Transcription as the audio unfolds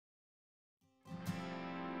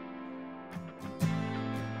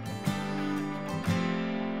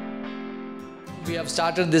We have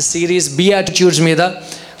started this series Beatitudes మీద.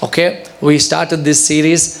 Okay, we started this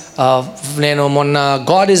series. నేను మొన్న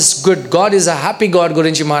God is good, God is a happy God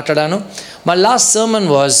గురించి మాట్లాడాను. My last sermon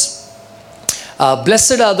was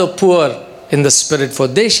blessed are the poor in the spirit, for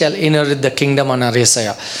they shall inherit the kingdom అన్నారు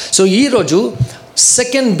యేసయ్య. So ఈరోజు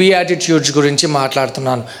second beatitudes గురించి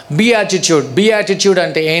మాట్లాడుతున్నాను. బియాటిట్యూడ్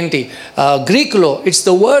అంటే ఏంటి? గ్రీక్లో it's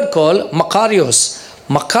the word call Makarios.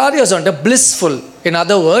 Makarios అంటే blissful, in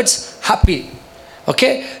other words happy. Okay,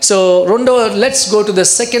 so let's go to the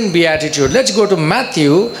second బియాటిట్యూడ్. Let's go to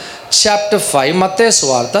Matthew chapter 5, మత్తయి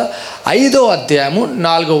సువార్త 5వ అధ్యాయము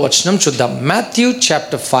 4వ వచనం చూద్దాం. Matthew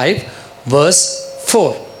chapter 5 verse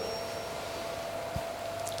 4.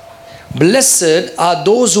 Blessed are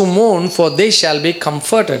those who mourn, for they shall be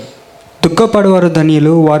comforted. దుఃఖపడువారు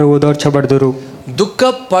ధన్యులు, వారు ఓదార్చబడుదురు.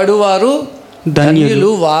 దుఃఖపడువారు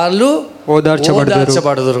ధన్యులు, వాళ్ళు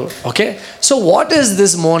ఓదార్చబడుదురు. Okay, so what is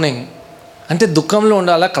this morning? అంటే దుఃఖంలో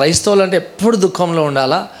ఉండాలా? క్రైస్తవులు అంటే ఎప్పుడు దుఃఖంలో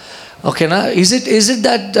ఉండాలా? ఓకేనా? Is it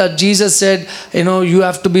that Jesus said you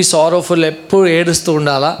have to be sorrowful, ఎప్పుడు ఏడుస్తూ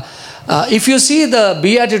ఉండాలా? If you see the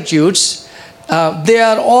beatitudes, they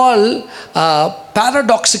are all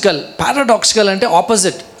paradoxical అంటే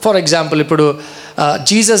ఆపోజిట్. ఫర్ ఎగ్జాంపుల్, ఇప్పుడు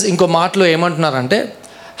జీసస్ ఇంకో మాటలో ఏమంటున్నారంటే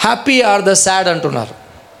హ్యాపీ ఆర్ ద సాడ్ అంటున్నారు.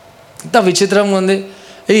 ఇంత విచిత్రంగా ఉంది.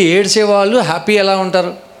 ఈ ఏడ్చేవాళ్ళు హ్యాపీ ఎలా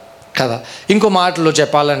ఉంటారు కదా? ఇంకో మాటలో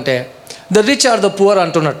చెప్పాలంటే the rich or the poor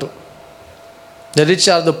అంటున్నట్టు. The rich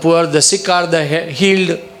or the poor, the sick or the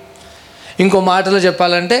healed. ఇంకో మాటలో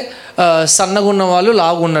చెప్పాలంటే సన్నగా ఉన్న వాళ్ళు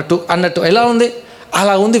లావున్నట్టు అన్నట్టు. ఎలా ఉంది?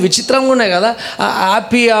 అలా ఉంది, విచిత్రంగా ఉన్నాయి కదా.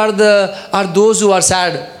 Happy are those who are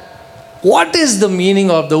sad. What is the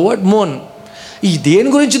meaning of the word mourn? ఈ దేని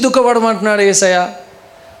గురించి దుఃఖపడమంటున్నాడు యేసయ్య?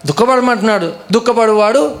 దుఃఖపడమంటున్నాడు.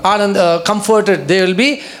 దుఃఖపడేవాడు కంఫర్టెడ్, దే విల్ బి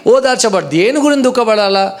ఓదార్చబడు. దేని గురించి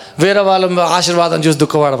దుఃఖపడాలా? వేరే వాళ్ళ ఆశీర్వాదం చూసి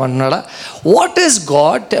దుఃఖపడమంటున్నాడా? What is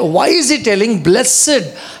God? Why is he telling blessed,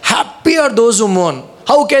 happy are those who mourn?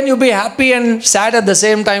 How can you be happy and sad at the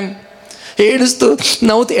same time? ఏడుస్తూ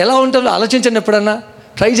నవ్వుతూ ఎలా ఉంటారో ఆలోచించండి. ఎప్పుడన్నా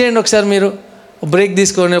ట్రై చేయండి ఒకసారి, మీరు బ్రేక్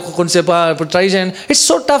తీసుకొని కొంచెంసేపు ఇప్పుడు ట్రై చేయండి. It's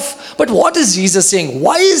so tough. But what is Jesus saying?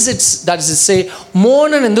 Why is that is say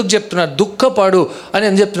mourn అని ఎందుకు చెప్తున్నారు? దుఃఖపడు అని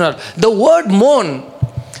ఎందుకు చెప్తున్నారు? The word mourn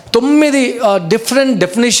 9 different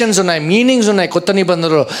definitions ఉన్నాయి, మీనింగ్స్ ఉన్నాయి కొత్త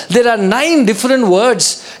నిబంధనలో. There are 9 different words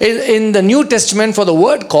in the New Testament for the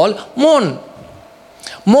word call mourn.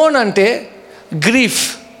 Mourn అంటే గ్రీఫ్.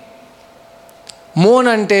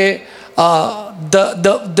 మోర్న్ అంటే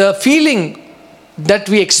the feeling that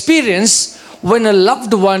we experience when a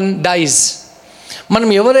loved one dies. మనం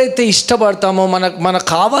ఎవరైతే ఇష్టపడతామో, మనకు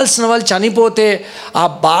కావాల్సిన వాళ్ళు చనిపోతే ఆ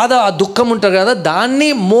బాధ, ఆ దుఃఖం ఉంటుంది కదా, దాన్ని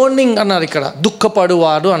మోర్నింగ్ అన్నారు, ఇక్కడ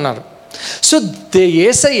దుఃఖపడువాడు అన్నారు. So they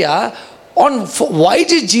Yesayya why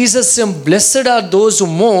did Jesus say blessed are those who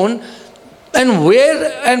mourn, and where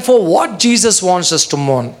and for what Jesus wants us to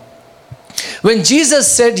mourn? When Jesus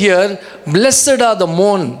said here blessed are the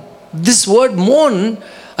mourn, this word mourn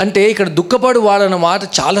అంటే ఇక్కడ దుఃఖపడు వాడన్న మాట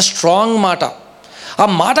చాలా strong మాట. ఆ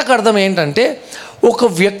మాటకు అర్థం ఏంటంటే, ఒక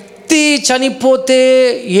వ్యక్తి చనిపోతే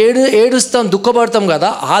ఏడుస్తాం, దుఃఖపడతాం కదా,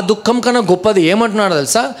 ఆ దుఃఖం కన్నా గొప్పది ఏమంటున్నాడు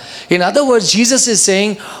తెలుసా? In other words Jesus is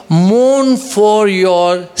saying mourn for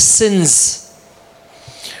your sins.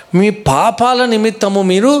 మీ పాపాల నిమిత్తము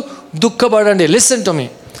మీరు దుఃఖపడండి. Listen to me.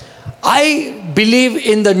 I believe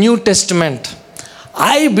in the New Testament.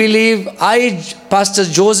 Pastor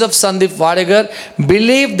Joseph Sandeep Vedegar,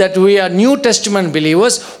 believe that we are New Testament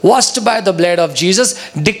believers, washed by the blood of Jesus,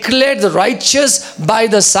 declared the righteous by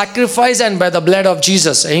the sacrifice and by the blood of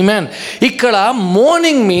Jesus. Amen. Ikkada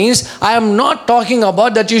mourning means, I am not talking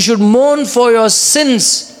about that you should mourn for your sins.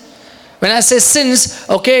 When I say sins,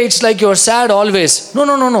 okay, it's like you're sad always.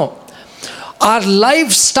 No. Our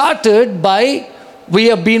life started by we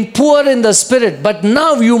have been poor in the spirit, but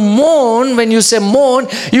now you mourn. When you say mourn,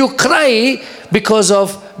 you cry because of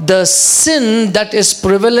the sin that is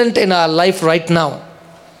prevalent in our life right now.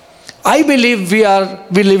 I believe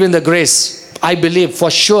we live in the grace. I believe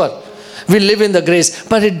for sure we live in the grace,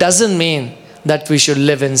 but it doesn't mean that we should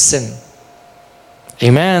live in sin.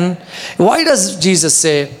 Amen. Why does Jesus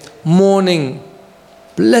say mourning?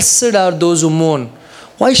 Blessed are those who mourn.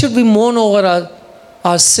 Why should we mourn over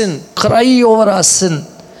our sin, cry over our sin,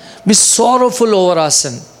 be sorrowful over our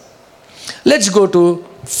sin? Let's go to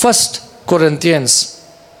 1 Corinthians.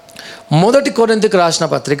 మొదటి కొరింథీయులకు రాసిన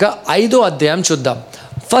పత్రిక 5వ అధ్యాయం చూద్దాం.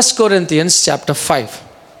 1 Corinthians chapter 5.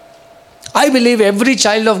 I believe every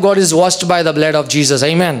child of God is washed by the blood of Jesus.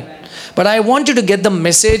 Amen. But I want you to get the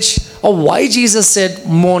message of why Jesus said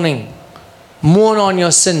mourn on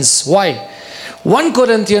your sins. Why? 1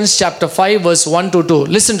 Corinthians chapter 5 verse 1 to 2.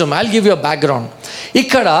 Listen to me, I'll give you a background.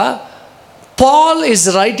 ఇక్కడ Paul is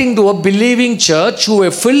writing to a believing church who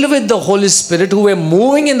were filled with the Holy Spirit, who were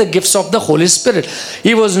moving in the gifts of the Holy Spirit.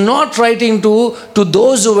 He was not writing to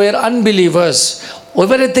those who were unbelievers.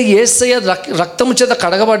 ఎవరైతే యేసయ్య రక్తము చేత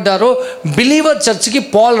కడగబడ్డారో believer చర్చ్కి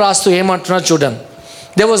Paul రాస్తూ ఏమంటున్నారు చూడండి.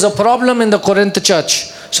 There was a problem in the Corinth church.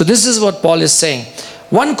 So this is what Paul is saying.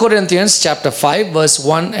 1 Corinthians chapter 5 verse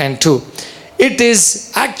 1 and 2. It is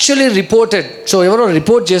actually reported, so ఎవరో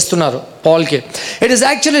report చేస్తున్నారు పాల్కి, it is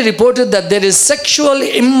actually reported that there is sexual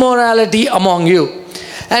immorality among you,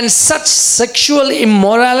 and such sexual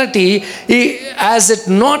immorality as it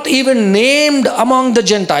not even named among the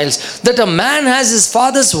Gentiles, that a man has his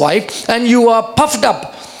father's wife and you are puffed up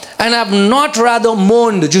and have not rather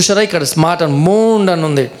mourned. చూసారా ఇక్కడ smart అని mourned అని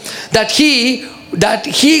ఉంది. that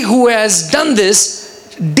he who has done this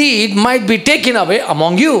deed might be taken away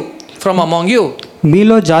among you, from among you.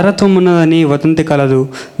 మీలో జారత్వం ఉన్నదని వదంతి కలదు.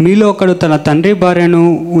 మీలో ఒకడు తన తండ్రి భార్యను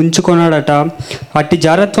ఉంచుకొన్నాడట, అట్టి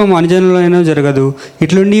జారత్వం అనుజనులైనా జరగదు.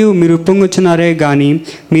 ఇట్లుండి మీరు ఉప్పొంగుచున్నారే గాని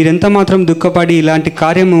మీరెంత మాత్రం దుఃఖపడి ఇలాంటి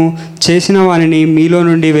కార్యము చేసిన వారిని మీలో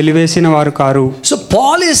నుండి వెలివేసిన వారు కారు. So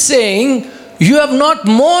Paul is saying you have not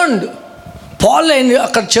mourned. Paul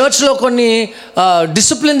అక్కడ చర్చ్లో కొన్ని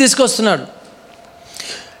డిసిప్లిన్ తీసుకొస్తున్నాడు.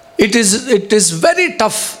 It is very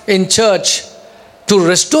tough in church to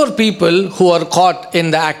restore people who are caught in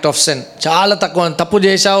the act of sin. చాలా తప్పు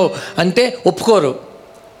చేశావు అంటే ఒప్పుకోరు.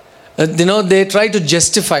 They try to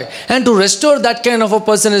justify, and to restore that kind of a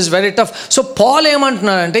person is very tough. So Paul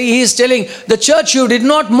ఏమంటున్నాడంటే he is telling the church, you did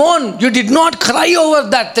not mourn, you did not cry over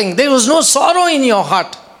that thing, there was no sorrow in your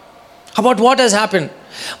heart about what has happened.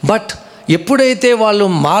 But ఎప్పుడైతే వాళ్ళు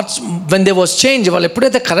when there was change, వాళ్ళు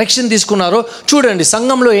ఎప్పుడైతే correction తీసుకున్నారో చూడండి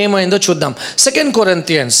సంఘంలో ఏమైందో చూద్దాం. 2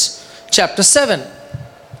 Corinthians chapter 7,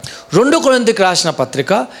 2 కొరింథీయులకు రాసిన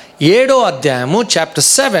పత్రిక 7వ అధ్యాయము chapter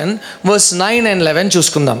 7 verse 9 and 11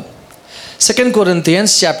 చూసుకుందాం. 2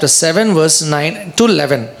 Corinthians chapter 7 verse 9 to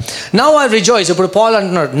 11. Now I rejoice, ఇప్పుడు పాల్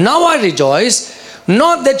అంటున్నాడు, now I rejoice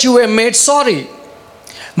not that you were made sorry,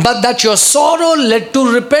 but that your sorrow led to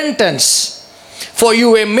repentance. For you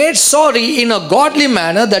were made sorry in a godly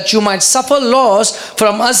manner, that you might suffer loss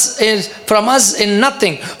from us in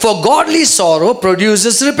nothing. For godly sorrow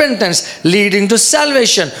produces repentance, leading to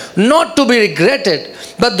salvation, not to be regretted.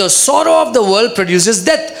 But the sorrow of the world produces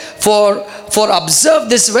death. For observe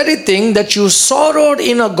this very thing, that you sorrowed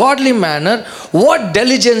in a godly manner. What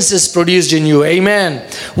diligence is produced in you? Amen.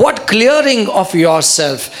 What clearing of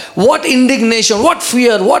yourself, what indignation, what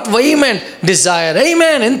fear, what vehement desire.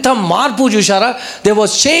 Amen. Inta marpu chushara, there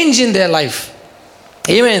was change in their life.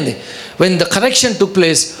 Amen. When the correction took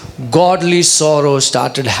place, godly sorrow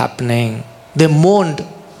started happening. They mourned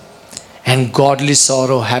and godly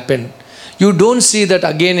sorrow happened. You don't see that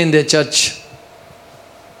again in the church.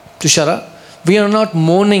 Tushara, we are not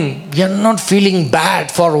mourning, we are not feeling bad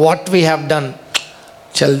for what we have done.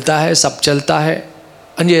 Chalta hai, sab chalta hai,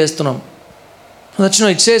 anje chestunam. That's no,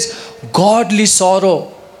 it says godly sorrow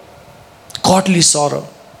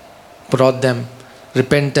brought them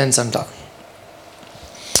repentance anta.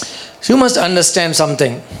 So you must understand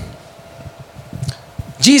something.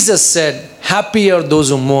 Jesus said, happy are those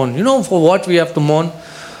who mourn. You know for what we have to mourn?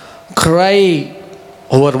 Cry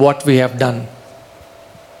over what we have done.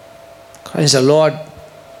 Cry, say, Lord,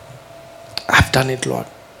 I've done it, Lord.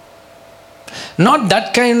 Not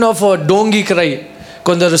that kind of a dongi cry.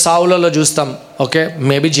 కొందరు సావులలో చూస్తాం, okay,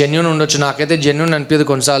 maybe genuine ఉండొచ్చు, నాకైతే genuine అనిపించదు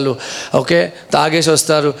కొన్నిసార్లు. Okay, తాగేసి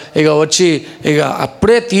వస్తారు, ఇక వచ్చి ఇక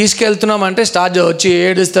అప్పుడే తీసుకెళ్తున్నామంటే స్టార్ట్ వచ్చి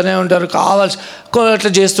ఏడుస్తూనే ఉంటారు, కావాల్సి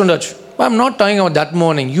అట్లా చేస్తుండొచ్చు. I'm not talking about that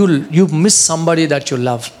morning. You miss somebody that you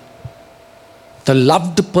love. The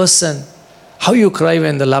loved person, how you cry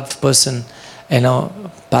when the loved person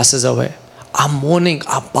passes away. Our mourning,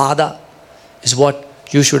 our bada is what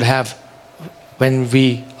you should have when we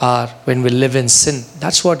live in sin.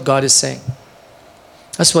 That's what God is saying.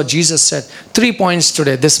 That's what Jesus said. 3 points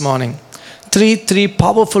today, this morning. Three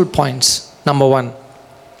powerful points. Number 1,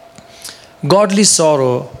 godly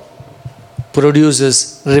sorrow produces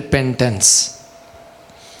repentance.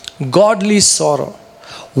 Godly sorrow.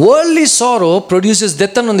 Worldly sorrow produces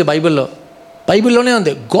death అని ఉంది బైబిల్లోనే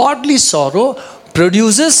ఉంది. Godly సారో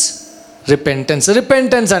produces repentance.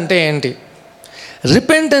 Repentance అంటే ఏంటి?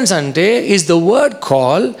 Repentance అంటే is the word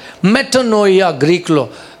call మెటనోయియా గ్రీక్లో.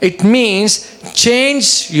 It means change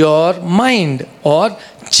your mind are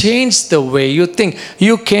change the way you think.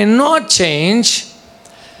 You cannot change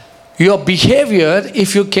your behaviour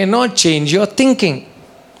if you cannot change your thinking.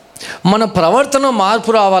 మన ప్రవర్తన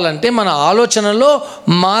మార్పు రావాలంటే మన ఆలోచనలో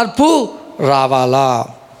మార్పు రావాలా.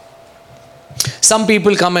 Some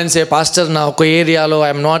people come and say, Pastor, నా ఒక ఏరియాలో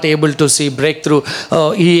I'm not able to see break through,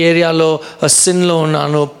 ఈ ఏరియాలో సిన్లో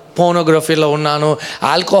ఉన్నాను, పోర్నోగ్రఫీలో ఉన్నాను,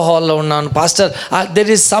 ఆల్కహాల్లో ఉన్నాను. Pastor,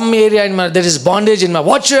 there is some area in my, there is bondage in my,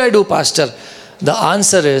 what should I do pastor? The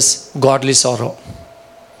answer is godly sorrow.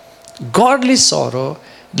 Godly sorrow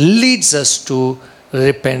leads us to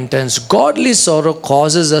repentance. Godly sorrow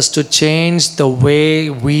causes us to change the way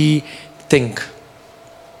we think.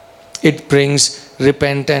 It brings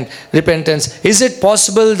repentance. Is it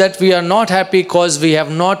possible that we are not happy because we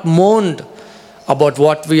have not mourned about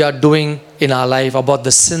what we are doing in our life, about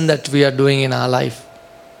the sin that we are doing in our life?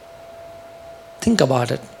 Think about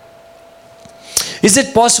it. Is it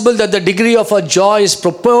possible that the degree of our joy is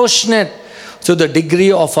proportionate to the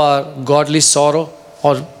degree of our godly sorrow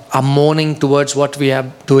or our mourning towards what we are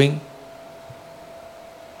doing?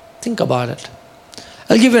 Think about it.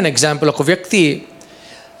 I'll give you an example. Oka vyakti,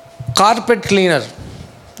 carpet cleaner.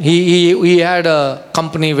 He had a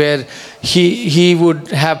company where he would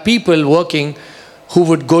have people working who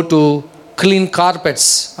would go to clean carpets.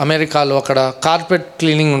 Americalo akkada carpet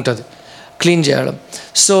cleaning untadi, clean cheyadam.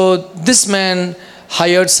 So this man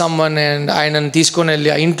hired someone and ఆయనను తీసుకొని వెళ్ళి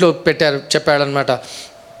ఇంట్లో పెట్టారు, చెప్పాడు అనమాట,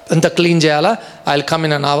 అంత clean చేయాలా, I will come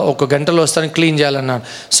in an hour, ఒక గంటలో వస్తాను, clean చేయాలన్నాడు.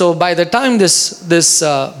 So by the time this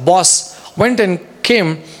boss went and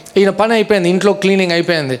came, ఈయన పని అయిపోయింది, ఇంట్లో క్లీనింగ్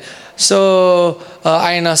అయిపోయింది. సో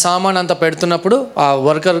ఆయన సామాన్ అంతా పెడుతున్నప్పుడు, ఆ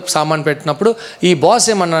వర్కర్ సామాన్ పెట్టినప్పుడు ఈ బాస్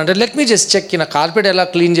ఏమన్నా అంటే, లెట్ మీ జస్ట్ చెక్, ఈయన కార్పెట్ ఎలా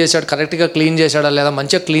క్లీన్ చేశాడు, కరెక్ట్గా క్లీన్ చేశాడా లేదా,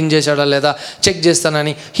 మంచిగా క్లీన్ చేశాడా లేదా చెక్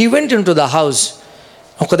చేస్తానని he went in to the house.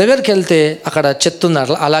 ఒక దగ్గరికి వెళ్తే అక్కడ చెత్త ఉంది,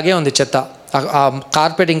 అలాగే ఉంది చెత్త, ఆ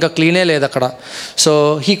కార్పెట్ ఇంకా క్లీనే లేదు అక్కడ. So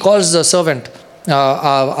he calls the servant,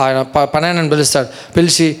 ఆయన పనాయనని పిలుస్తాడు,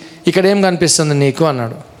 పిలిచి ఇక్కడ ఏం కనిపిస్తుంది నీకు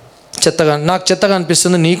అన్నాడు. చెత్తగా, నాకు చెత్త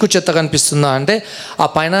కనిపిస్తుంది, నీకు చెత్త కనిపిస్తుందా అంటే, ఆ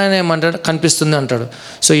పైన ఆయన ఏమంటాడు, కనిపిస్తుంది అంటాడు.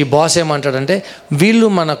 సో ఈ బాస్ ఏమంటాడంటే, వీళ్ళు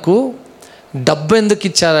మనకు డబ్బు ఎందుకు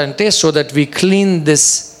ఇచ్చారంటే, so that we clean this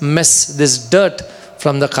mess, this dirt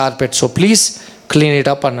from the carpet, so please clean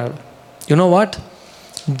it up అన్నాడు. You know what?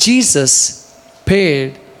 Jesus paid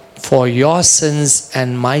for your sins and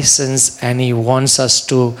my sins, and he wants us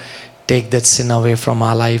to take that sin away from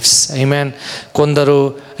our lives. Amen. కొందరు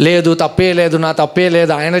లేదు, తప్పే లేదు, నా తప్పే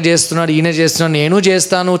లేదు, ఆయన చేస్తున్నాడు, ఈయన చేస్తున్నాడు, నేను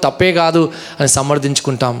చేస్తాను, తప్పే కాదు అని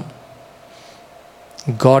సమర్థించుకుంటాం.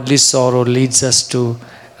 Godly sorrow leads us to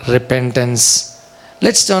repentance.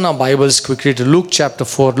 Let's turn our Bibles quickly to Luke chapter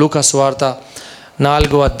 4. లూకా సువార్త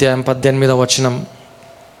 4వ అధ్యాయం 18వ వచనం.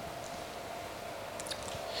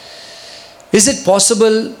 Is it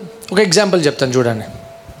possible, ఒక ఎగ్జాంపుల్ చెప్తాను చూడండి.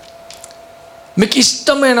 మీకు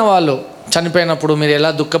ఇష్టమైన వాళ్ళు చనిపోయినప్పుడు మీరు ఎలా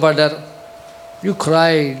దుఃఖపడ్డారు? You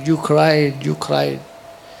cried.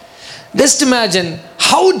 Just imagine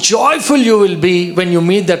how joyful you will be when you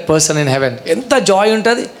meet that person in heaven. ఎంత జాయ్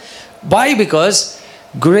ఉంటుంది. Why? Because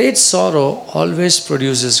great sorrow always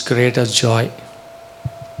produces greater joy.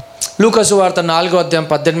 లూకా సువార్త 4వ అధ్యాయం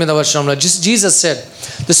 18వ వచనంలో Jesus said,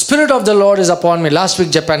 the spirit of the Lord is upon me. Last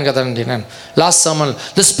week చెప్పాను కదండి నేను లాస్ట్ సమ్మర్లో,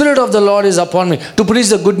 the spirit of the Lord is upon me to preach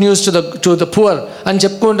the good news to the poor అని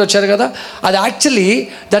చెప్పుకుంటూ వచ్చారు కదా. అది actually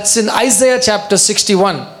that's in Isaiah chapter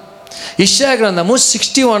 61. ఇశ్యా గ్రంథము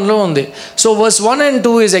 61లో ఉంది. So verse 1 and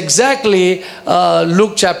 2 is exactly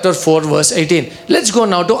Luke chapter 4 verse 18. Let's go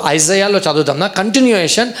now to ఐజయాలో చదువుతాం. నా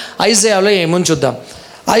కంటిన్యూయేషన్ ఐజయాలో ఏముంది చూద్దాం.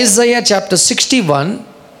 Isaiah chapter 61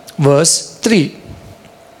 verse 3.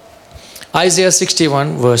 Isaiah 61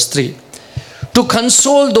 verse 3. To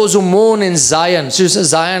console those who mourn in Zion. So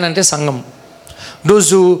Zion ante sangam. Those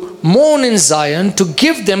who mourn in Zion, to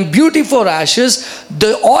give them beauty for ashes,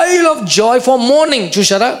 the oil of joy for mourning.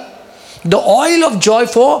 Chushara, the oil of joy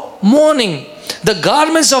for mourning, the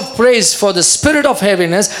garments of praise for the spirit of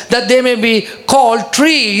heaviness, that they may be called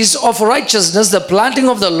trees of righteousness, the planting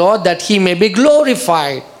of the Lord, that he may be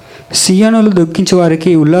glorified. సియోనులు దుఃఖించే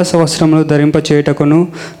వారికి ఉల్లాస వస్త్రములు ధరింప చేయుటకును,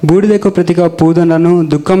 బూడిదకు ప్రతిగా పూదనను,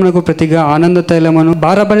 దుఃఖమునకు ప్రతిగా ఆనంద తైలమును,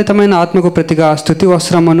 భారభరితమైన ఆత్మకు ప్రతిగా స్తుతి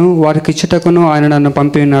వస్త్రమును వారికి ఇచ్చుటకును ఆయన నన్ను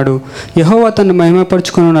పంపి ఉన్నాడు. యెహోవా తన్ను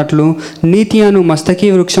మహిమపరచుకున్నట్లు నీతి అను మస్తకి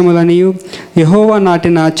వృక్షములనియు యెహోవా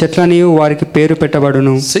నాటిన చెట్లనియు వారికి పేరు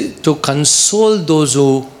పెట్టబడును. To console those who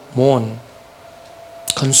mourn.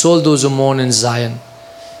 Console those who mourn in Zion.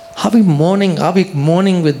 Are we mourning? Are we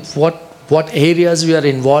mourning with what areas we are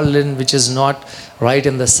involved in which is not right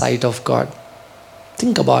in the sight of God?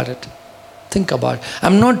 Think about it.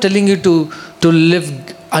 I'm not telling you to live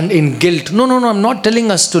in guilt. No, I'm not telling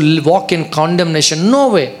us to walk in condemnation. No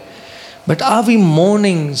way. But are we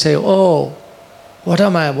mourning, say, oh, what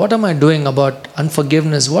am I doing about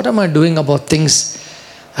unforgiveness? What am I doing about things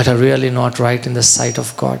that are really not right in the sight of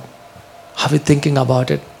God? Are we thinking about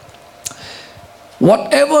it?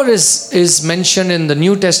 whatever is mentioned in the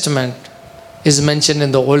New Testament is mentioned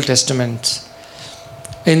in the Old Testament.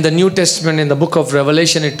 In the New Testament, in the book of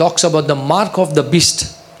Revelation, it talks about the mark of the beast.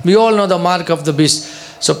 We all know the mark of the beast.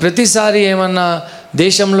 సో ప్రతిసారి ఏమన్నా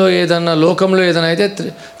దేశంలో ఏదన్నా లోకంలో ఏదైనా అయితే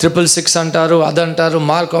 666 అంటారు, అదంటారు,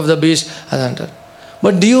 మార్క్ ఆఫ్ ద బీస్ట్ అదంటారు.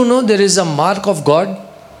 But do you know there is a mark of God?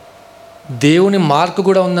 దేవుని మార్క్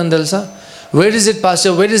కూడా ఉందని తెలుసా? Where is it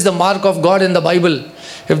pastor? Where is the mark of God in the Bible?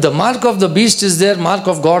 If the mark of the beast is there, mark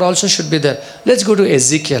of God also should be there. Let's go to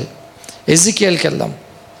Ezekiel. ఎజికియల్కి వెళ్దాం.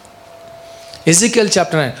 Ezekiel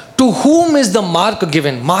chapter 9. To whom is the mark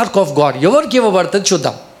given? Mark of God ఎవరికి ఇవ్వబడుతుంది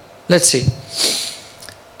చూద్దాం. Let's see.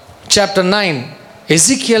 Chapter 9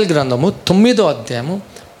 Ezekiel గ్రంథము 9వ అధ్యాయము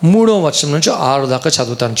 3వ వచనం నుంచి 6 దాకా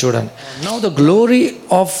చదువుతాను చూడండి. Now the glory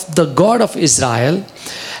of the God of Israel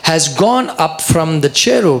has gone up from the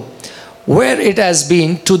cherub where it has been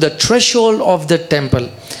to the threshold of the temple,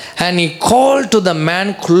 and he called to the man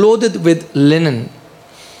clothed with linen,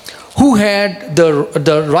 who had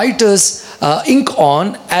the writer's ink on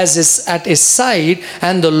as is at his side,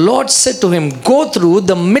 and the Lord said to him, go through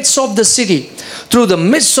the midst of the city, through the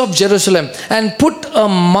midst of Jerusalem, and put a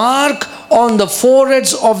mark on the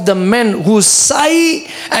foreheads of the men who sigh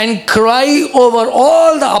and cry over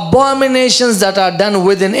all the abominations that are done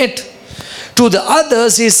within it. To the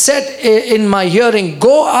others he said in my hearing,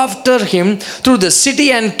 go after him through the city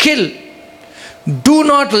and kill. Do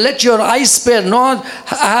not let your eyes spare, nor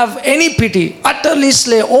have any pity. Utterly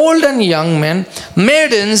slay old and young men,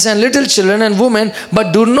 maidens and little children and women, but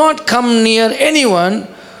do not come near anyone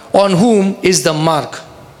on whom is the mark.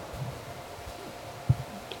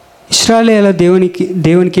 ఇశ్రాయేలీయుల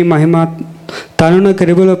దేవునికి మహిమ తనున్న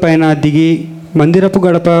కెరూబుల పైన దిగి మందిరపు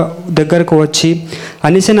గడప దగ్గరకు వచ్చి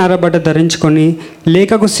అనిసెన అరబడ్డ ధరించుకొని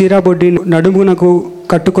లేఖకు సీరాబొడ్డి నడుమునకు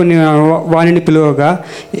కట్టుకొని వానిని పిలువగా,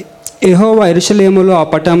 యెహోవా యెరూషలేములో ఆ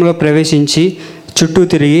పట్టణంలో ప్రవేశించి చుట్టూ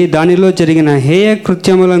తిరిగి దానిలో జరిగిన హేయ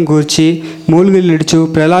కృత్యములను గూర్చి మూలుగిలిడుచు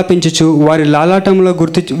ప్రలాపించుచు వారి లాలాటంలో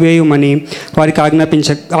గుర్తు వేయుమని వారికి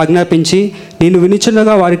ఆజ్ఞాపించి నేను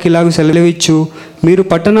వినుచుండగా వారికి ఇలాగ సెలవిచ్చు, మీరు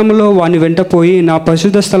పట్టణంలో వాని వెంటపోయి నా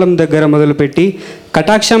పరిశుద్ధ స్థలం దగ్గర మొదలుపెట్టి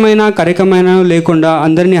కటాక్షమైన కరికమైన లేకుండా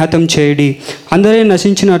అందరినీ హతం చేయడి. అందరినీ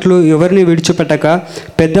నశించినట్లు ఎవరిని విడిచిపెట్టక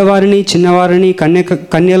పెద్దవారిని చిన్నవారిని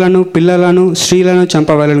కన్యలను పిల్లలను స్త్రీలను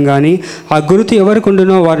చంపవలను, కానీ ఆ గుర్తు ఎవరికి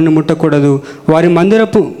ఉండునో వారిని ముట్టకూడదు. వారి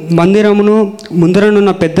మందిరమును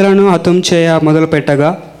ముందరనున్న పెద్దలను హతం చేయ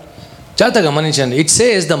మొదలుపెట్టగా. జాగ్రత్తగా గమనించండి. It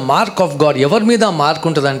says the mark of God. ఎవరి మీద మార్క్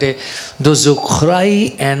ఉంటుందంటే those who cry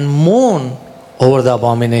and mourn over the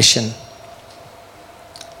abomination.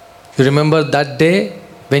 You remember that day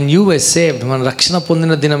when you were saved? మన రక్షణ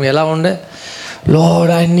పొందిన దినం ఎలా ఉండే?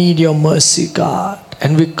 Lord I need your mercy God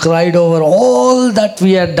and we cried over all that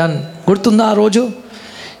we had done. గుర్తుందా ఆ రోజు?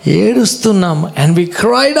 ఏడుస్తున్నాం and we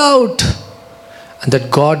cried out and that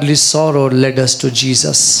godly sorrow lead us to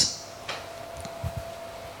Jesus.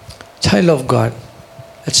 Child of God,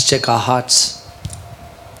 let's check our hearts.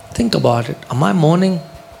 Think about it. Am I mourning?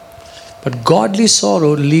 But godly sorrow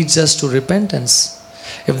leads us to repentance.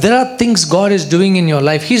 If there are things God is doing in your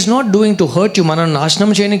life, He's not doing to hurt you. Mana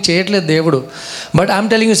nashnam cheyanik cheyatledu Devudu. But I'm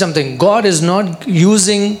telling you something. God is not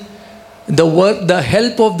using the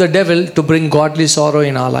help of the devil to bring godly sorrow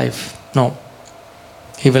in our life. No.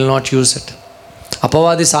 He will not use it.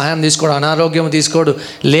 అపవాది సహాయం తీసుకోడు, అనారోగ్యం తీసుకోడు,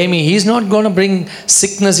 లేమి. He's not gonna bring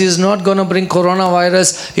sickness, he's not gonna bring corona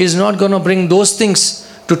virus, he's not gonna bring those things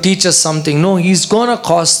to teach us something. No, he's gonna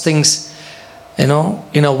cause things,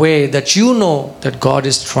 in a way that you know that God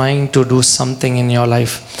is trying to do something in your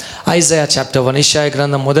life. Isaiah chapter 1, ఇశ్రాయా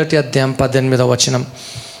గ్రంథం 1వ అధ్యాయం 18వ వచనం.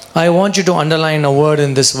 I want you to underline a word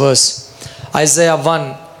in this verse. Isaiah 1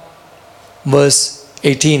 verse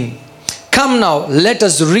 18. Come now, let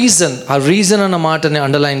us reason. A reason అన్న మాటని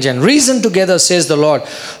underline చేయండి. Reason together, says the Lord.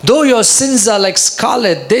 Though your sins are like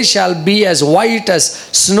scarlet, they shall be as white as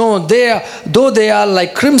snow. Though they are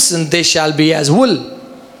like crimson, they shall be as wool.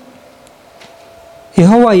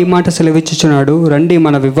 యెహోవా ఈ మాట సెలవిచ్చుచున్నాడు, రండి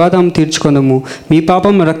మన వివాదం తీర్చుకొందుము. మీ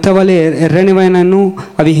పాపం రక్తవలె ఎర్రనివైనను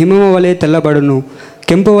అవి హిమము వలె తెల్లబడును,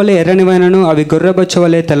 కెంపు వలె ఎర్రనివైనను అవి గొర్రెబొచ్చ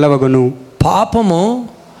వలె తెల్లవగును. పాపము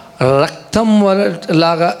రక్తం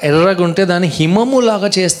లాగా ఎర్రగుంటే దాన్ని హిమము లాగా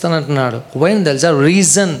చేస్తానంటున్నాడు. వైన్ తెలుసా?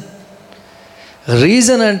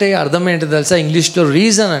 రీజన్ అంటే అర్థం ఏంటి తెలుసా? ఇంగ్లీష్లో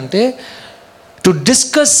రీజన్ అంటే to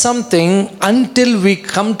discuss something until we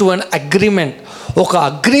come to an agreement. ఒక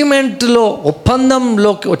అగ్రిమెంట్లో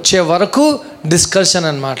ఒప్పందంలోకి వచ్చే వరకు డిస్కషన్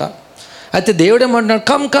అన్నమాట. అయితే దేవుడు ఏమంటున్నాడు?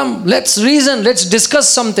 Come let's reason, let's discuss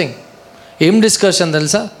something. ఏం డిస్కషన్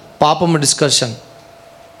తెలుసా? పాపము discussion.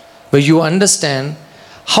 Where you understand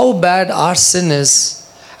how bad our sin is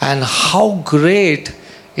And how great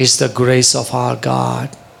is the grace of our God.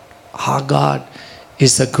 Our God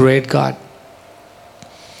is the great God.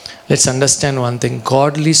 Let's understand one thing.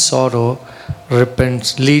 Godly sorrow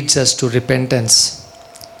leads us to repentance.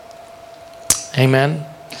 Amen.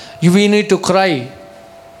 We need to cry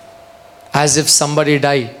as if somebody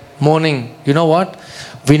died. Mourning. You know what?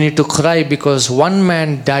 We need to cry because one man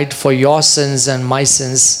died for your sins and my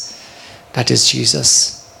sins. That is Jesus.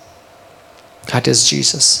 That is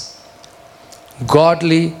Jesus.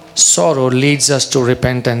 Godly sorrow leads us to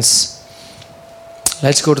repentance.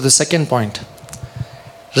 Let's go to the second point.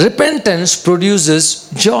 Repentance produces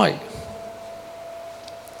joy.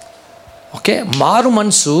 Okay, మారు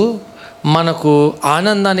మనసు మనకు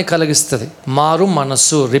ఆనందాన్ని కలిగిస్తుంది. మారు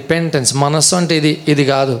మనస్సు, repentance. మనస్సు అంటే ఇది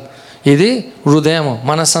కాదు, ఇది హృదయం.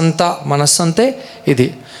 మనస్సు అంటే ఇది.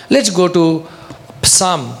 లెట్స్ గో టు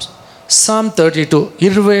సామ్ 32,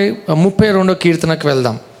 32 కీర్తనకు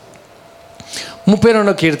వెళ్దాం.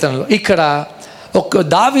 32 కీర్తనలో ఇక్కడ ఒక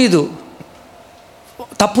దావీదు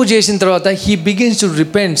తప్పు చేసిన తర్వాత he begins to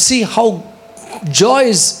repent. See how joy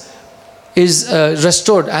is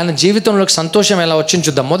restored. ఆయన జీవితంలోకి సంతోషం ఎలా వచ్చింది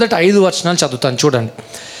చూద్దాం. మొదట 5 వచనాలు చదువుతాను, చూడండి.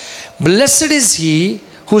 Blessed is he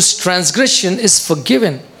whose transgression is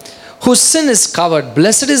forgiven, whose sin is covered.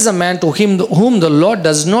 Blessed is the man to whom the Lord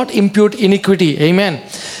does not impute iniquity. Amen.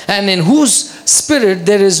 And in whose spirit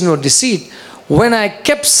there is no deceit. When I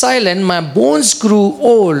kept silent, my bones grew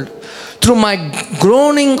old through my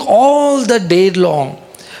groaning all the day long.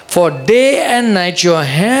 For day and night your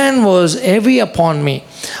hand was heavy upon me.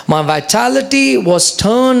 My vitality was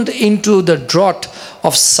turned into the drought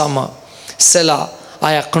of summer. Selah.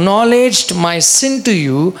 I acknowledged my sin to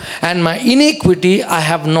you, and my iniquity I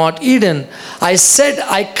have not hidden. I said,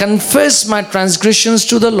 I confess my transgressions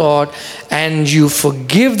to the Lord, and you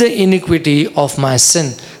forgive the iniquity of my sin.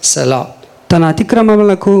 Selah. తన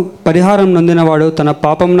అతిక్రమములకు పరిహారం నొందినవాడు, తన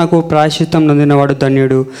పాపమునకు ప్రాయశ్చిత్తం నొందినవాడు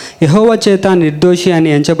ధన్యుడు. యెహోవా చేత నిర్దోషి అని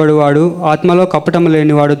ఎంచబడువాడు, ఆత్మలో కపటము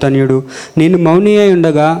లేనివాడు ధన్యుడు. నేను మౌని అయి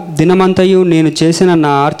ఉండగా దినమంతయు నేను చేసిన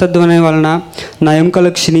నా ఆర్తధ్వని వలన నా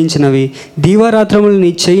ఎముకలు క్షీణించినవి. దీవారాత్రములు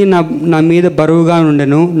నీ చెయ్యి నా మీద బరువుగా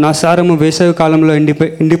ఉండెను. నా సారము వేసవి కాలంలో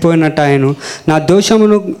ఎండిపోయినట్టాయను. నా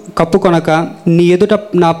దోషమును కప్పుకొనక నీ ఎదుట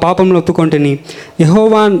నా పాపములు ఒప్పుకొంటిని.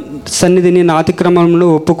 యెహోవా సన్నిధిని నా అతిక్రమములు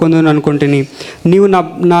ఒప్పుకొందును అనుకొంటిని. నీవు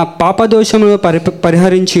నా పాపదోషమును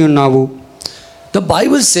పరిహరించి ఉన్నావు. The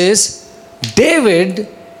Bible says David,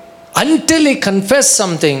 until he confessed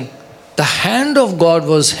something, the hand of God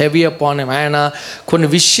was heavy upon him. ఆయన కొన్ని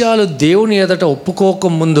విషయాలు దేవుని ఎదుట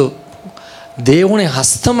ఒప్పుకోక ముందు దేవుని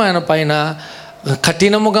హస్తం ఆయన పైన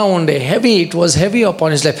కఠినముగా ఉండే. It was heavy upon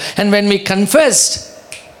his life. And when we confessed,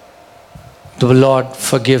 the Lord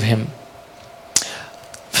forgive him.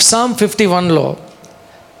 Psalm 51లో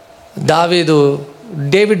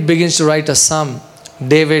David begins to write a psalm.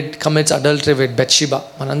 David commits adultery with Bathsheba.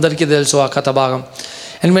 మనందరికీ తెలుసు ఆ కథ భాగం.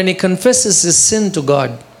 And when he confesses his sin to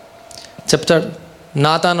God, చెప్తాడు,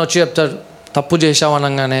 నాతాన్ వచ్చి చెప్తాడు తప్పు చేశావు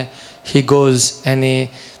అనగానే he goes and he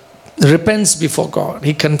repents before God.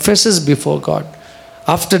 He confesses before God.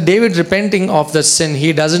 After David repenting of the sin,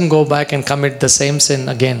 he doesn't go back and commit the same sin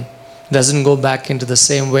again. Doesn't go back into the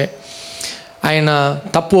same way. ఆయన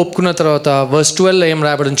తప్పు ఒప్పుకున్న తర్వాత verse 12 ఏం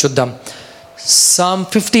రాయబడింది చూద్దాం. Psalm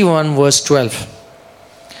 51 verse 12.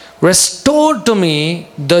 Restore to me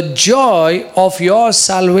the joy of your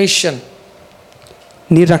salvation.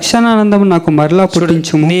 నీ రక్షణ ఆనందం నాకు మరలా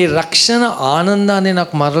పుట్టించుము. నీ రక్షణ ఆనందాన్ని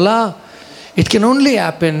నాకు మరలా. It can only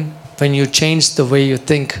happen when you change the way you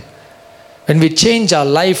think. When we change our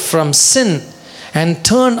life from sin and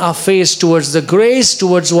turn our face towards the grace,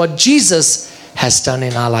 towards what Jesus has done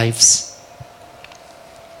in our lives.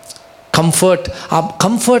 Comfort. ఆ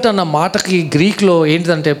comfort అన్న మాటకి గ్రీక్లో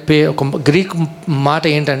ఏంటంటే ఒక Greek మాట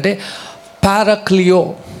ఏంటంటే పారాక్లియో.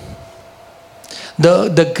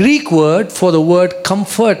 The Greek word for the word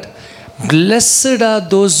comfort. Blessed are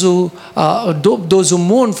those who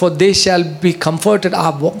mourn, for they shall be comforted. ఆ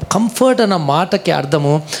కంఫర్ట్ అన్న మాటకి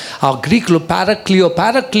అర్థము ఆ గ్రీక్లో పారాక్లియో.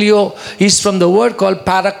 పారాక్లియో is from the word called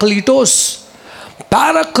పారాక్లిటోస్.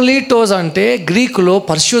 పారాక్లిటోస్ అంటే గ్రీకులో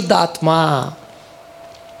పరిశుద్ధాత్మ.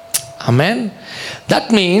 Amen. That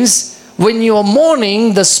means when you are mourning,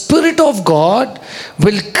 the Spirit of God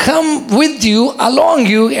will come with you, along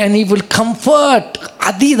you, and He will comfort.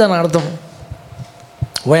 Adi dan ardham.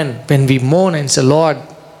 When we mourn and say, Lord,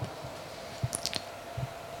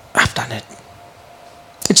 I've done it.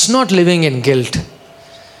 It's not living in guilt.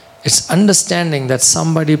 It's understanding that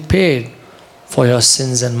somebody paid for your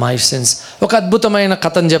sins and my sins. Oka adbhutamaina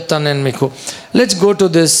kathanu cheptanu nenu meeku. Let's go to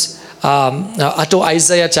this to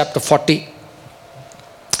Isaiah chapter 40.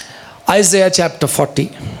 Isaiah chapter 40,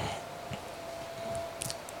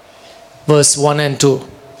 verse 1 and 2.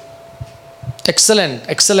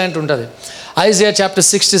 Excellent ఉంటుంది. Isaiah chapter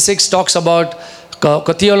 66 talks about,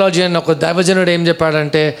 ఒక theologian, ఒక దైవజనుడు ఏం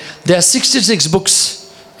చెప్పాడంటే, there are 66 books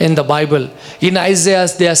in the Bible. In Isaiah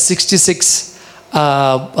there are 66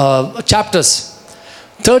 chapters.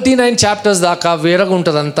 39 chapters దాకా వేరగా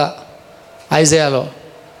ఉంటుంది అంతా ఐజయాలో.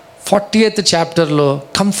 40th చాప్టర్లో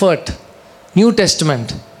comfort, new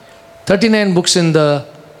Testament. 39 books in the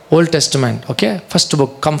Old Testament. Okay, first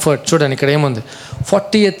book comfort. చూడండి ఇక్కడ ఏముంది,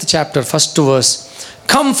 40th chapter, first verse.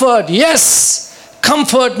 Comfort, yes,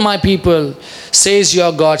 comfort my people, says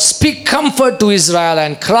your God. Speak comfort to Israel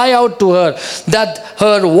and cry out to her that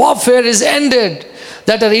her warfare is ended,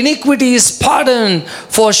 that her iniquity is pardoned,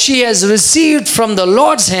 for she has received from the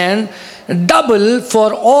Lord's hand double for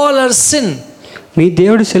all her sin. మీ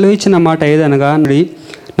దేవుడు సెలవిచ్చిన మాట ఏదనగా,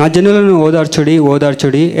 నా జనులను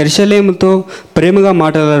ఓదార్చుడి, యెరూషలేముతో ప్రేమగా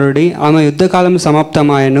మాట్లాడుడి. ఆమె యుద్ధకాలం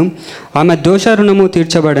సమాప్తమాయను, ఆమె దోషరుణము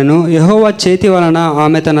తీర్చబడెను. యెహోవా చేతి వలన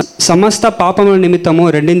ఆమె తన సమస్త పాపముల నిమిత్తము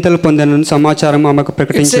రెండింతలు పొందెను సమాచారం ఆమెకు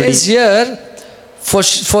ప్రకటించుడి.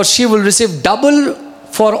 For she will receive double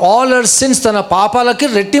for all her sins. తన పాపాలకి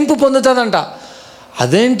రెట్టింపు పొందుతుందంట.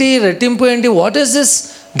 అదేంటి రెట్టింపు ఏంటి? What is this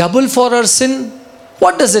double for her sin?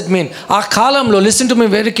 What does it mean? ఆ కాలంలో, listen to me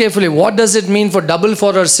very carefully, what does it mean for double for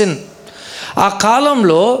her sin? ఆ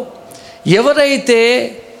కాలంలో ఎవరైతే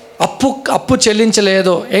అప్పు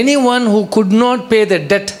చెల్లించలేదో, anyone who could not pay the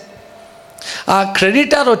debt, ఆ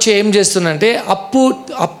creditor వచ్చి ఏం చేస్తుందంటే,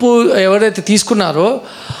 అప్పు ఎవరైతే తీసుకున్నారో,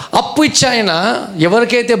 అప్పు ఇచ్చి ఆయన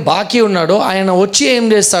ఎవరికైతే బాకీ ఉన్నాడో ఆయన వచ్చి ఏం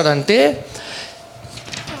చేస్తాడంటే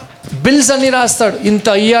బిల్స్ అన్ని రాస్తాడు. ఇంత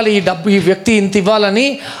ఇవ్వాలి, ఈ డబ్బు, ఈ వ్యక్తి ఇంత ఇవ్వాలని.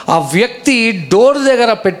 ఆ వ్యక్తి డోర్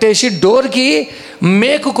దగ్గర పెట్టేసి, డోర్కి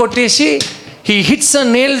మేకు కొట్టేసి, he hits a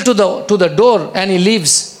nail to the door and he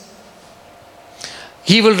leaves.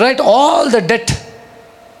 He will write all the debt,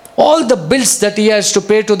 all the bills that he has to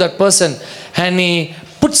pay to that person, and he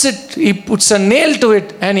puts a nail to it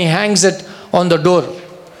and he hangs it on the door.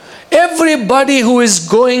 Everybody who is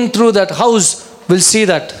going through that house will see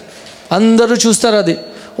that. అందరూ చూస్తారు అది.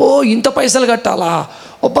 ఓ ఇంత పైసలు కట్టాలా,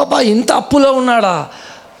 ఓ పాపా ఇంత అప్పులో ఉన్నాడా.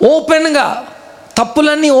 ఓపెన్గా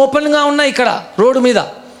తప్పులన్నీ ఓపెన్గా ఉన్నాయి ఇక్కడ రోడ్డు మీద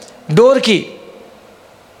డోర్కి,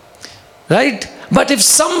 right? But if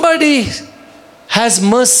somebody has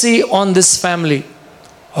mercy on this family,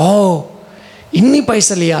 ఓ ఇన్ని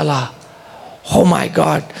పైసలు ఇవ్వాలా, oh my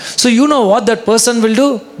God. So you know what that person will do?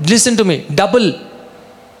 Listen to me, double,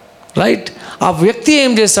 right? ఆ వ్యక్తి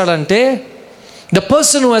ఏం చేస్తాడంటే, the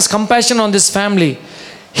person who has compassion on this family,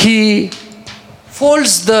 he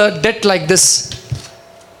folds the debt like this,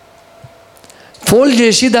 fold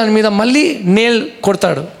చేసి దాని మీద మళ్ళీ nail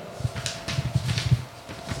కొడతాడు.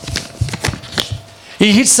 he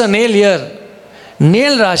hits a nail here,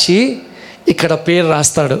 nail రాసి ఇక్కడ పేరు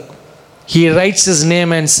రాస్తాడు. he writes his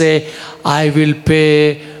name and say, I will pay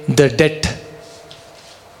the debt.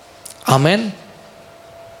 Amen,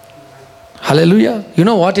 hallelujah. You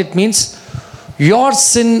know what it means? Your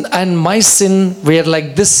sin and my sin were like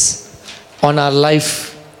this on our life,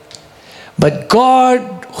 but God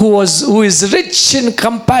who is rich in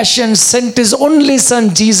compassion sent his only son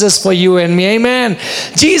Jesus for you and me. Amen.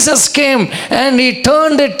 Jesus came and he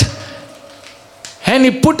turned it and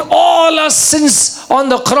he put all our sins on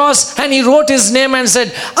the cross and he wrote his name and said,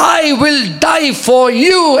 I will die for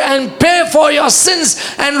you and pay for your sins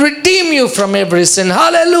and redeem you from every sin.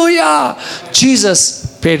 Hallelujah. Jesus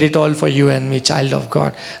paid it all for you and me, child of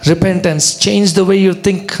God. Repentance, change the way you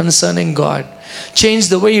think concerning God. Change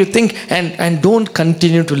the way you think and don't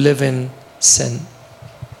continue to live in sin.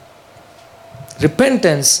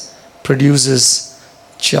 Repentance produces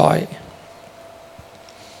joy.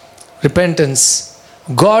 Repentance,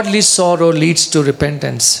 godly sorrow leads to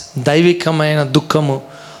repentance. దైవికమైన దుఃఖము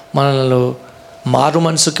మనలో మారు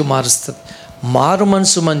మనసుకి మారుస్తుంది. మారు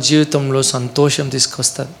మనసు మన జీవితంలో సంతోషం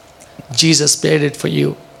తీసుకొస్తుంది. Jesus paid it for you,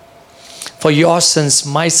 for your sins,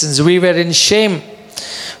 my sins. We were in shame,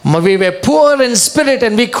 we were poor in spirit,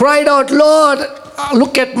 and we cried out, Lord,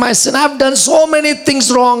 look at my sin, I've done so many things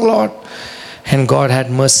wrong, Lord. And God had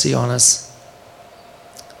mercy on us.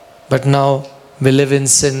 But now we live in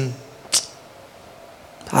sin.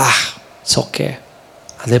 It's okay,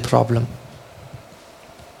 అదే problem.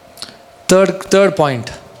 Third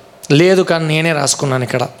point లేదు, కానీ నేనే రాసుకున్నాను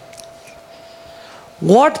ఇక్కడ.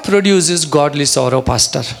 What produces godly sorrow,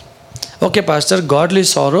 pastor? Okay pastor, godly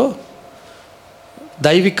sorrow,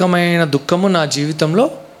 దైవికమైన దుఃఖము నా జీవితంలో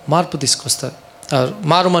మార్పు తీసుకొస్తుంది,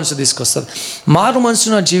 మారు మనసు తీసుకొస్తుంది. మారు మనసు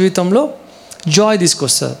నా జీవితంలో జాయ్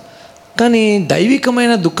తీసుకొస్తుంది. కానీ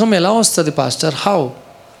దైవికమైన దుఃఖం ఎలా వస్తుంది pastor? How?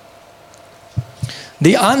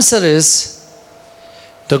 The answer is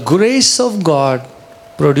the grace of God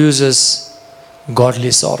produces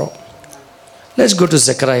godly sorrow. Let's go to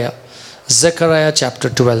Zechariah. Zechariah chapter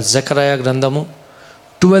 12. Zechariah గ్రంథము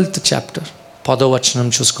 12th chapter. 10వ వచనం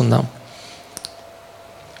చూసుకుందాం.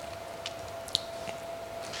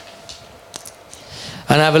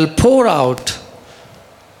 And I will pour out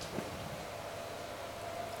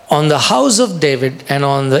on the house of David and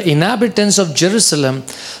on the inhabitants of Jerusalem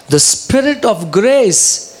the spirit of grace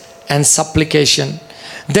and supplication.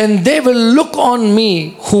 Then they will look on me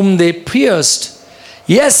whom they pierced.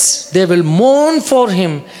 Yes, they will mourn for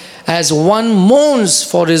him as one mourns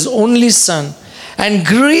for his only son, and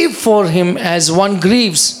grieve for him as one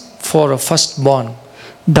grieves for a firstborn.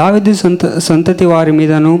 దావీదు సంతతి వారి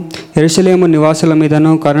మీదను యెరూషలేము నివాసుల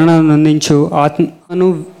మీదను కరుణను అందించు ఆత్మను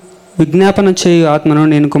విజ్ఞాపన చేయు ఆత్మను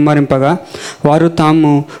నేను కుమ్మరింపగా వారు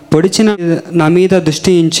తాము పొడిచిన నా మీద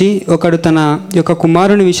దృష్టించి ఒకడు తన యొక్క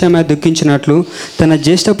కుమారుని విషయమై దుఃఖించినట్లు తన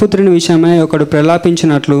జ్యేష్ఠపుత్రుని విషయమై ఒకడు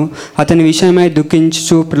ప్రలాపించినట్లు అతని విషయమై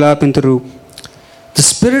దుఃఖించు ప్రలాపింతురు. The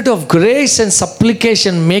spirit of grace and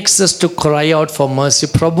supplication makes us to cry out for mercy.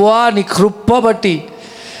 ప్రభువా నీ కృప బట్టి,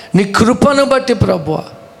 నీ కృపను బట్టి ప్రభువా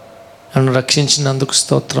నన్ను రక్షించినందుకు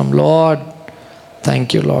స్తోత్రం. Lord, thank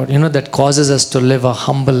you lord. That causes us to live a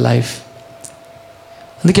humble life.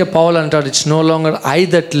 అందుకే పౌలు అంటాడు, it's no longer I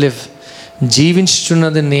that live.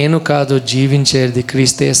 జీవించుచున్నది నేను కాదు, జీవించేది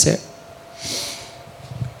క్రీస్తు యేసే.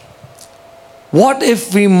 What if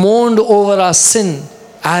we మోర్న్డ్ over hour sin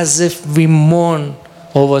as if we mourn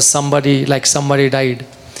over somebody like somebody died.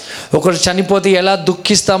 ఒకరు చనిపోతే ఎలా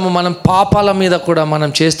దుఃఖిస్తామో మనం పాపాల మీద కూడా, మనం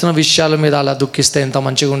చేస్తున్న విషయాల మీద అలా దుఃఖిస్తే ఎంత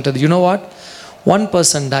మంచిగా ఉంటుంది. You know what, one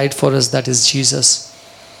person died for us, that is Jesus.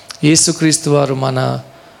 యేసుక్రీస్తు వారు మన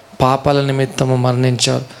పాపాల నిమిత్తము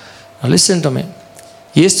మరణించారు. లిసన్ టు మీ,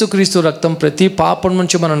 యేసుక్రీస్తు రక్తం ప్రతి పాపం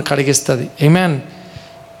నుంచి మనల్ని కడిగిస్తుంది. ఆమేన్.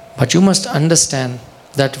 But you must understand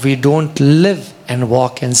that we don't live and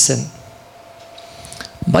walk in sin.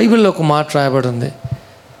 బైబిల్లో ఒక మాట రాయబడి ఉంది,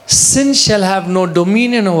 sin shall have no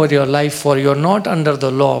dominion over your life, for you are not under the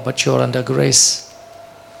law but you are under grace.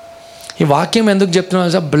 ఈ వాక్యం ఎందుకు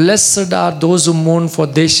చెప్తున్నాను sir? Blessed are those who mourn for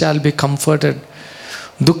they shall be comforted.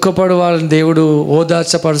 దుఃఖపడు వాళ్ళని దేవుడు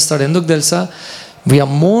ఓదార్చపరుస్తాడు. ఎందుకు తెలుసా?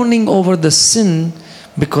 We are morning over the sin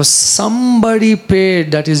because somebody paid,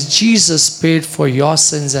 that is Jesus paid for your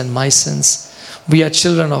since and my since. We are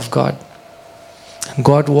children of God.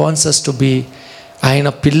 God wants us to be, ఆయన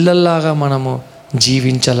పిల్లల్లాగా మనము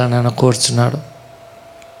జీవించాలని ఆయన కోరుచున్నాడు.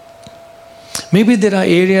 Maybe there are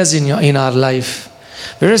areas in our life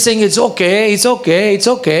we're saying it's okay, it's okay, it's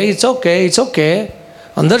okay, it's okay, it's okay.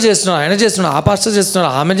 అందరు చేస్తున్నారు, ఆయన చేస్తున్నారు, ఆ pastor చేస్తున్నారు,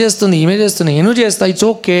 ఆమె చేస్తుంది, ఈమె చేస్తుంది, నేను చేస్తా, it's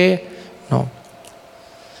okay. No,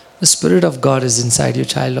 the spirit of God is inside you,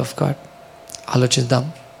 child of God. ఆలోచిద్దాం.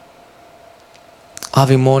 Are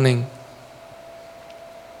we morning?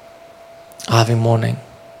 Are we morning?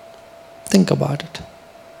 Think about it.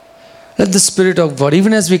 Let the spirit of God,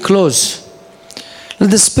 even as we close,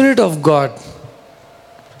 let the spirit of God,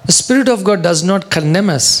 the Spirit of God does not condemn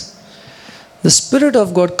us. The Spirit of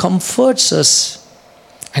God comforts us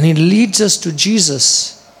and He leads us to Jesus.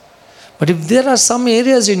 But if there are some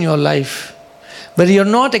areas in your life where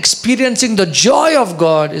you're not experiencing the joy of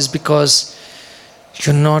God, is because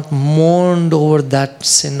you're not mourned over that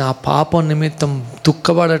sin. ఆ పాపం నిమిత్తం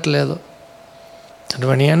దుఃఖపడట్లేదు.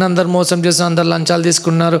 అటువంటి నేను అందరు మోసం చేస్తున్నారు, అందరు లంచాలు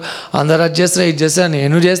తీసుకున్నారు, అందరు అది చేస్తారు, ఇది చేస్తా,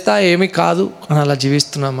 నేను చేస్తా, ఏమీ కాదు అని అలా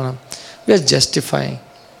జీవిస్తున్నాం మనం. We are justifying.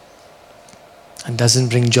 It doesn't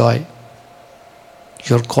bring joy.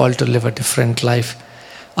 You're called to live a different life,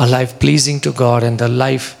 a life pleasing to God and a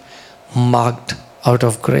life marked out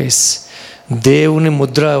of grace. దేవుని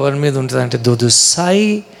ముద్ర ఎవరి మీద ఉంటుందంటే, those who sigh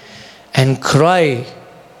and cry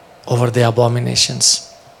over the abominations.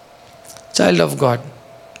 Child of God,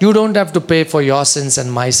 you don't have to pay for your sins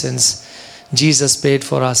and my sins. Jesus paid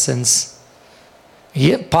for our sins.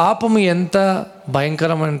 పాపము ఎంత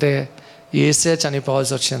భయంకరం అంటే యేసే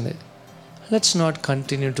చనిపోవాల్సి వచ్చింది. Let's not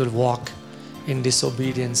continue to walk in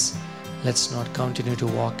disobedience. Let's not continue to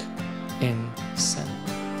walk in sin.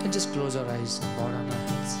 And just close our eyes and bow down our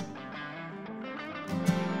heads.